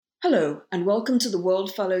Hello, and welcome to the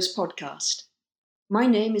World Fellows podcast. My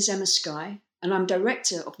name is Emma Skye, and I'm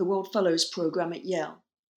director of the World Fellows program at Yale.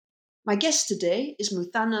 My guest today is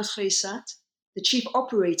Muthanna Khriesat, the Chief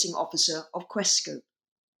Operating Officer of Questscope.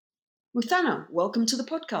 Muthanna, welcome to the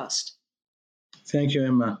podcast. Thank you,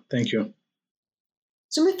 Emma. Thank you.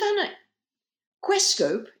 So, Muthanna,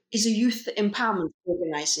 Questscope is a youth empowerment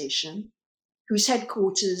organization whose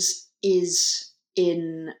headquarters is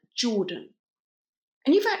in Jordan.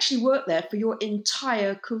 And you've actually worked there for your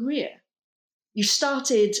entire career. You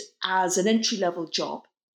started as an entry-level job,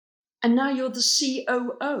 and now you're the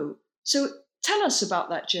COO. So tell us about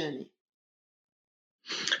that journey.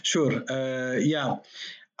 Sure.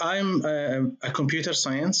 I'm a computer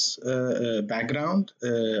science background.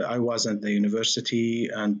 I was at the university,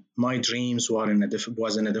 and my dreams were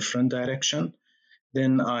was in a different direction.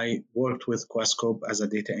 Then I worked with Questscope as a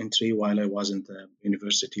data entry while I was in the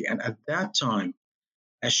university, and at that time,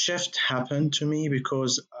 a shift happened to me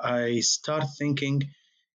because I started thinking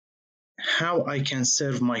how I can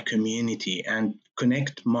serve my community and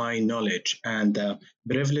connect my knowledge and the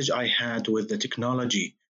privilege I had with the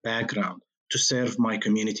technology background to serve my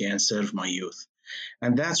community and serve my youth.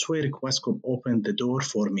 And that's where Questscope opened the door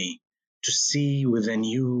for me to see with a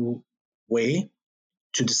new way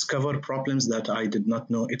to discover problems that I did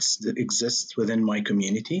not know exist within my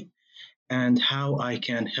community and how I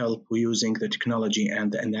can help using the technology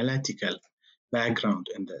and the analytical background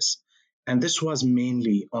in this. And this was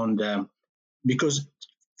mainly on the because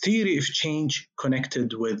theory of change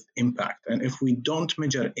connected with impact. And if we don't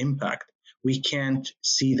measure impact, we can't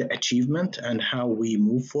see the achievement and how we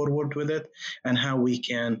move forward with it and how we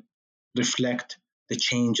can reflect the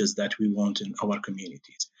changes that we want in our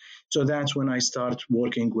communities. So that's when I start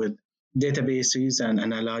working with databases and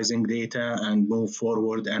analyzing data and move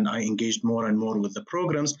forward, and I engaged more and more with the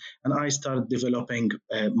programs, and I started developing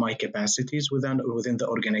my capacities within the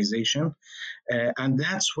organization. And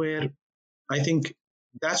I think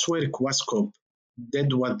that's where Questscope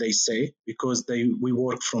did what they say, because we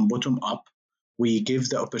work from bottom up. We give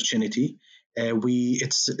the opportunity.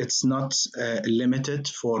 It's not limited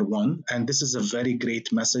for one, and this is a very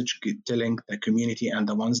great message telling the community and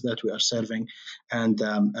the ones that we are serving and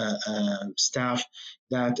staff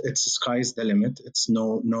that it's sky's the limit. It's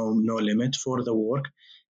no limit for the work,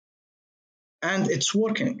 and it's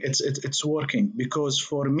working. It's working because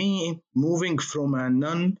for me, moving from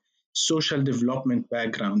a social development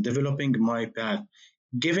background, developing my path,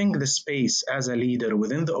 giving the space as a leader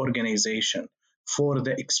within the organization for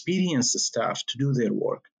the experienced staff to do their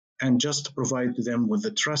work and just provide them with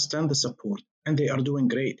the trust and the support. And they are doing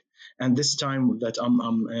great. And this time that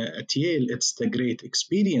I'm at Yale, it's the great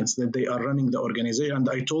experience that they are running the organization. And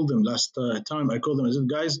I told them last time, I called them, I said,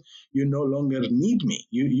 guys, you no longer need me.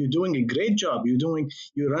 You're doing a great job.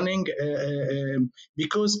 You're running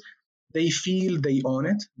because they feel they own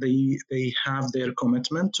it. They have their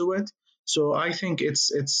commitment to it. So I think it's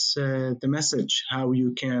the message how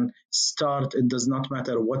you can start. It does not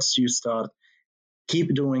matter what you start.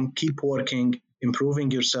 Keep doing, keep working,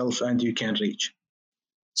 improving yourself, and you can reach.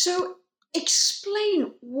 So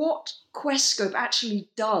explain what Questscope actually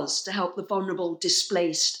does to help the vulnerable,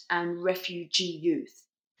 displaced, and refugee youth.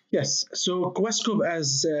 Yes. So Questscope,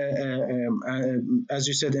 as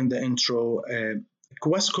you said in the intro,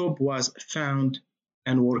 Questscope was found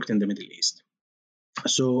and worked in the Middle East.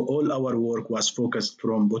 So all our work was focused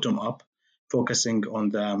from bottom up, focusing on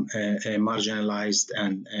the marginalized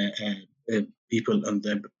and people on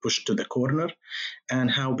the pushed to the corner, and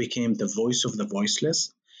how became the voice of the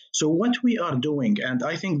voiceless. So what we are doing, and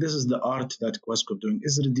I think this is the art that Questscope doing,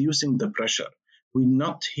 is reducing the pressure. We're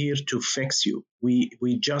not here to fix you. We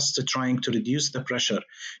just trying to reduce the pressure,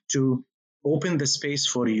 to open the space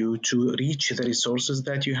for you to reach the resources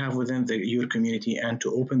that you have within your community, and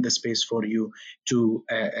to open the space for you to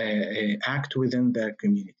act within the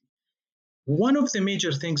community. One of the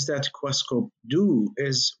major things that Questscope do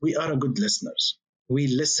is we are a good listeners. We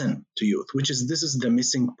listen to youth, this is the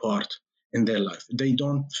missing part in their life. They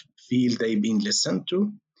don't feel they've been listened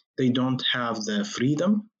to. They don't have the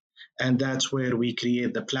freedom. And that's where we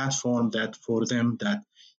create the platform that for them that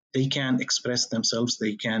they can express themselves.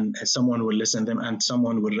 Someone will listen to them and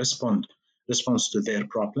someone will response to their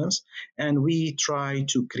problems. And we try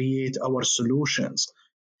to create our solutions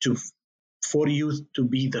for youth to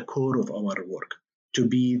be the core of our work, to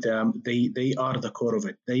be they are the core of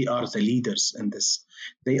it. They are the leaders in this.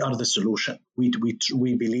 They are the solution. We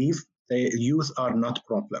believe the youth are not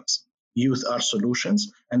problems. Youth are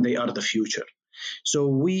solutions, and they are the future. So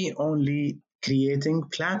we only creating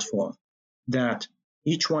platform that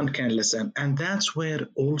each one can listen. And that's where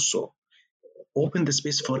also open the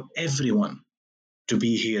space for everyone to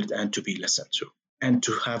be heard and to be listened to and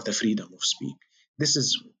to have the freedom of speak. This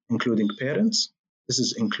is including parents, this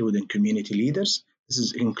is including community leaders, this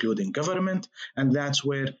is including government, and that's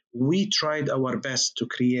where we tried our best to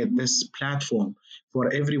create this platform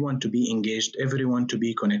for everyone to be engaged, everyone to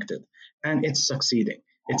be connected. And it's succeeding.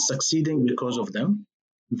 It's succeeding because of them.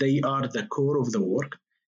 They are the core of the work,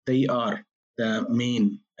 they are the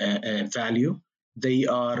main value, they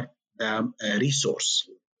are the resource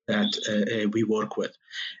that we work with.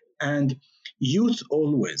 And youth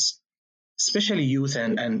always, especially youth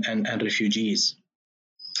and refugees,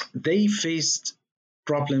 they faced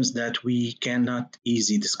problems that we cannot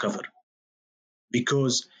easily discover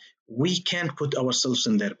because we can't put ourselves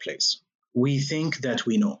in their place. We think that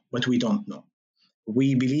we know, but we don't know.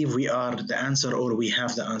 We believe we are the answer or we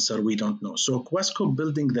have the answer, we don't know. So Questscope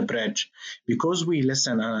building the bridge because we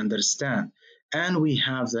listen and understand and we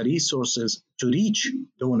have the resources to reach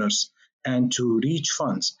donors and to reach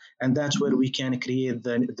funds. And that's where we can create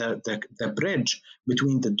the bridge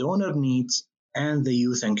between the donor needs and the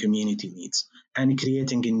youth and community needs and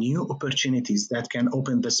creating new opportunities that can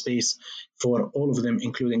open the space for all of them,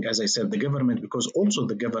 including, as I said, the government, because also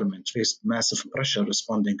the government faced massive pressure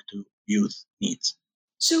responding to youth needs.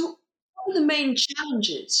 So, what are the main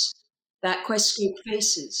challenges that Questscope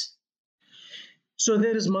faces? So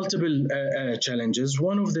there is multiple challenges.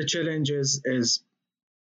 One of the challenges is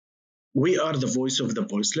we are the voice of the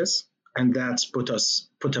voiceless, and that's put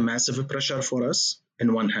a massive pressure for us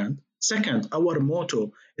in one hand. Second, our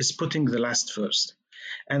motto is putting the last first,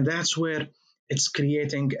 and that's where it's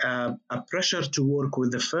creating a pressure to work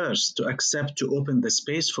with the first, to accept, to open the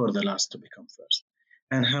space for the last to become first,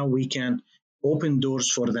 and how we can open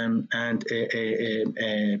doors for them and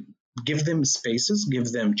give them spaces,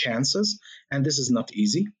 give them chances, and this is not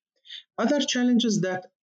easy. Other challenges that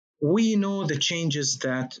we know the changes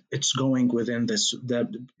that it's going within this, that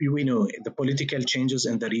we know the political changes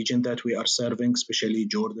in the region that we are serving, especially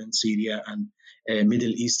Jordan, Syria, and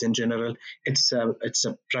Middle East in general. It's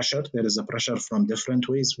a pressure. There is a pressure from different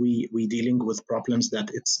ways. We dealing with problems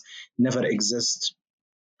that it's never exist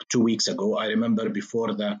 2 weeks ago. I remember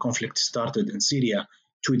before the conflict started in Syria,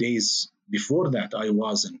 2 days before that, I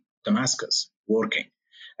was in Damascus working.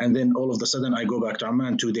 And then all of a sudden, I go back to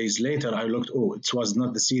Amman. 2 days later, I looked, oh, it was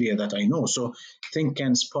not the Syria that I know. So things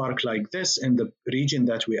can spark like this in the region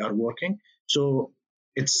that we are working. So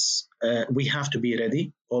it's we have to be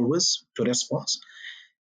ready always to respond.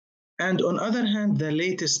 And on other hand, the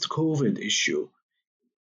latest COVID issue,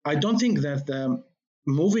 I don't think that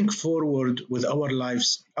moving forward with our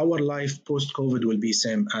life post COVID will be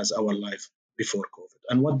same as our life before COVID.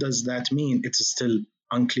 And what does that mean? It's still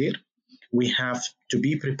unclear. We have to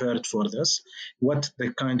be prepared for this. What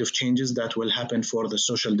the kind of changes that will happen for the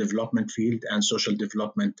social development field and social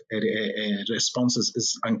development responses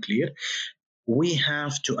is unclear. We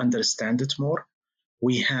have to understand it more.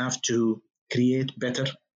 We have to create better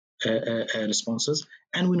responses.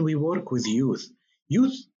 And when we work with youth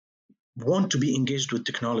want to be engaged with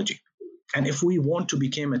technology. And if we want to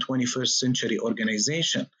become a 21st century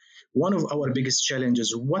organization, one of our biggest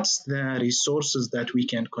challenges, what's the resources that we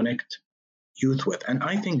can connect youth with? And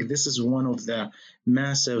I think this is one of the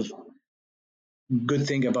massive good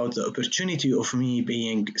thing about the opportunity of me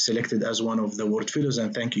being selected as one of the World Fellows,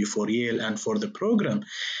 and thank you for Yale and for the program,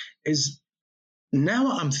 is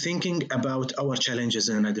now I'm thinking about our challenges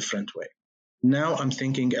in a different way. Now I'm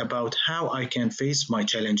thinking about how I can face my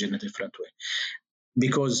challenge in a different way.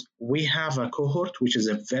 Because we have a cohort, which is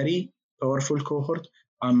a very powerful cohort.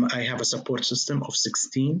 I have a support system of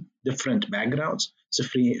 16 different backgrounds, so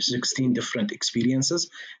 16 different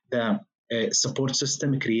experiences. The support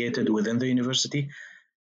system created within the university.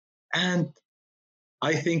 And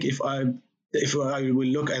I think if I will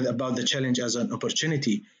look at about the challenge as an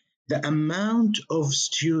opportunity, the amount of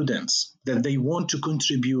students that they want to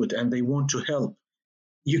contribute and they want to help,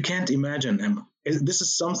 you can't imagine them. This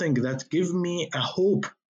is something that gives me a hope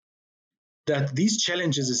that these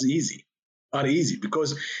challenges are easy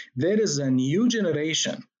because there is a new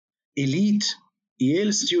generation, elite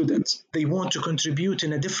Yale students. They want to contribute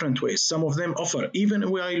in a different way. Some of them offer, even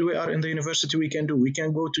while we are in the university, we can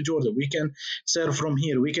go to Jordan, we can serve from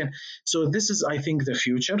here, we can. So this is, I think, the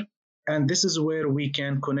future. And this is where we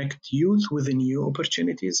can connect youth with the new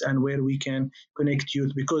opportunities and where we can connect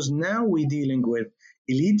youth because now we're dealing with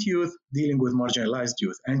elite youth, dealing with marginalized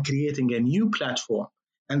youth and creating a new platform.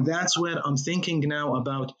 And that's where I'm thinking now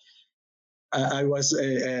about, I was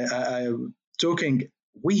talking,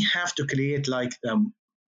 we have to create like a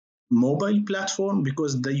mobile platform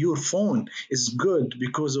because your phone is good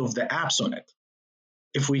because of the apps on it.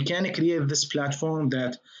 If we can create this platform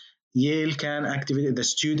that Yale can activate, the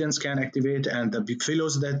students can activate, and the big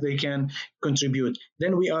fellows that they can contribute,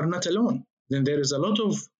 then we are not alone. Then there is a lot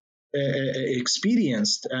of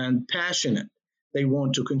experienced and passionate. They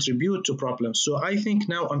want to contribute to problems. So I think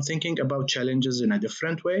now I'm thinking about challenges in a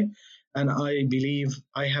different way, and I believe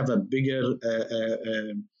I have a bigger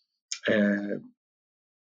uh,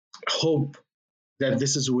 hope that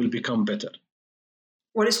will become better.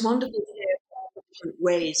 Well, it's wonderful to hear all the different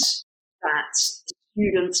ways that the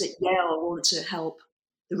students at Yale want to help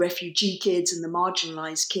the refugee kids and the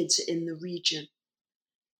marginalized kids in the region.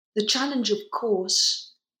 The challenge, of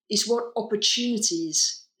course, is what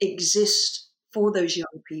opportunities exist for those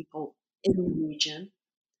young people in the region.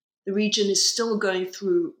 The region is still going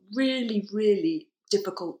through really, really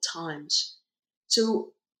difficult times.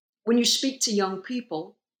 So when you speak to young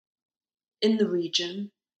people in the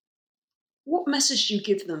region, what message do you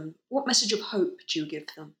give them? What message of hope do you give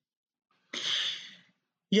them?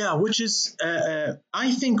 Yeah, which is,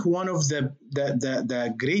 I think, one of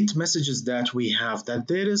the great messages that we have, that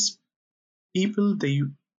there is people, they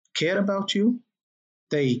care about you,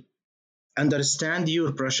 they understand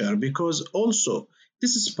your pressure, because also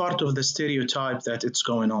this is part of the stereotype that it's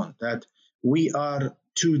going on, that we are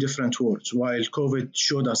two different worlds. While COVID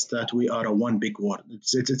showed us that we are a one big world,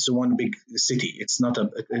 it's a one big city. It's not,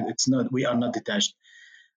 we are not detached.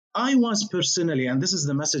 I was personally, and this is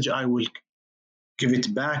the message I will give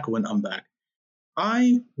it back when I'm back,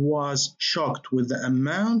 I was shocked with the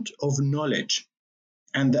amount of knowledge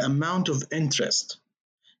and the amount of interest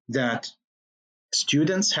that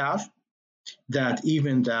students have, that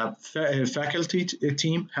even the faculty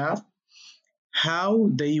team have, how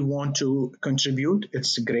they want to contribute.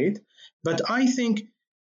 It's great. But I think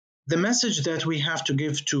the message that we have to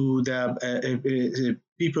give to the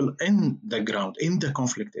people in the ground, in the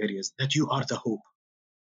conflict areas, that you are the hope,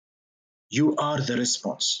 you are the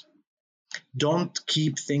response. Don't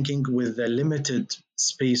keep thinking with the limited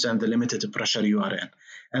space and the limited pressure you are in.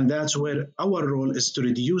 And that's where our role is, to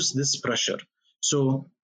reduce this pressure so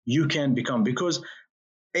you can become, because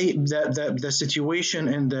the situation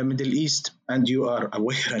in the Middle East, and you are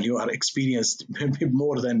aware and you are experienced maybe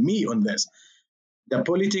more than me on this, the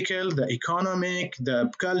political, the economic, the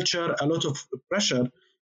culture, a lot of pressure.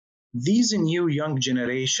 These new young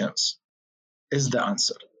generations is the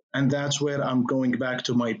answer. And that's where I'm going back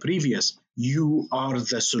to my previous. You are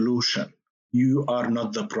the solution. You are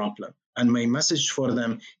not the problem. And my message for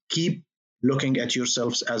them, keep looking at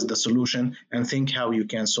yourselves as the solution and think how you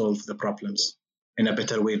can solve the problems in a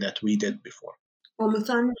better way that we did before. Well,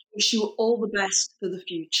 Muthanna, I wish you all the best for the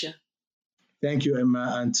future. Thank you,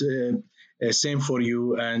 Emma, and same for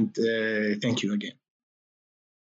you. And thank you again.